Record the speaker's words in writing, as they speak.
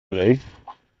Really?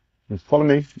 Just follow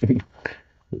me.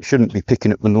 It shouldn't be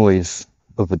picking up the noise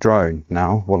of the drone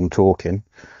now while I'm talking.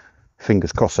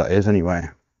 Fingers crossed that is anyway.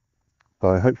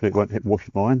 So hopefully it won't hit wash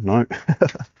line. No.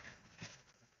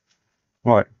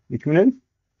 Right, you coming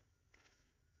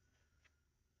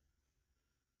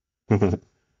in?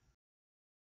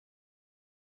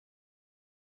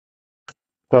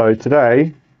 So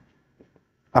today,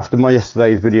 after my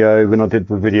yesterday's video, when I did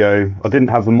the video, I didn't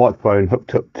have the microphone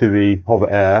hooked up to the Hover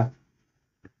Air.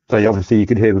 So obviously you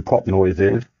could hear the pop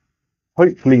noises.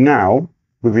 Hopefully now,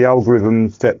 with the algorithm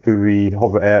set through the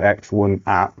Hover Air X1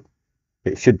 app,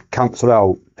 it should cancel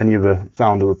out any of the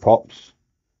sound of the pops.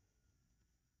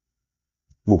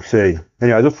 We'll see.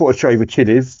 Anyway, I just thought I'd show you the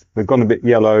chilies. They've gone a bit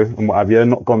yellow and what have you,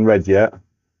 not gone red yet.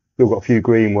 Still got a few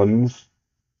green ones,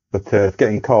 but it's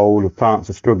getting cold. The plants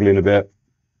are struggling a bit,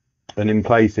 and in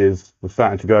places they're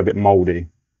starting to go a bit mouldy.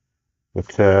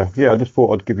 But yeah, I just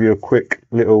thought I'd give you a quick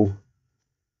little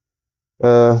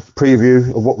preview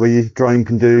of what the drone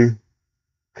can do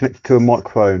connected to a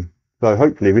microphone. So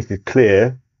hopefully this is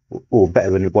clear, or better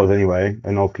than it was anyway,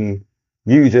 and I can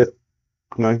use it,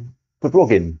 for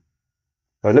vlogging.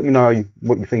 So let me know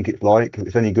what you think it's like, if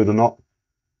it's any good or not.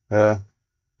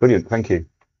 Brilliant, thank you.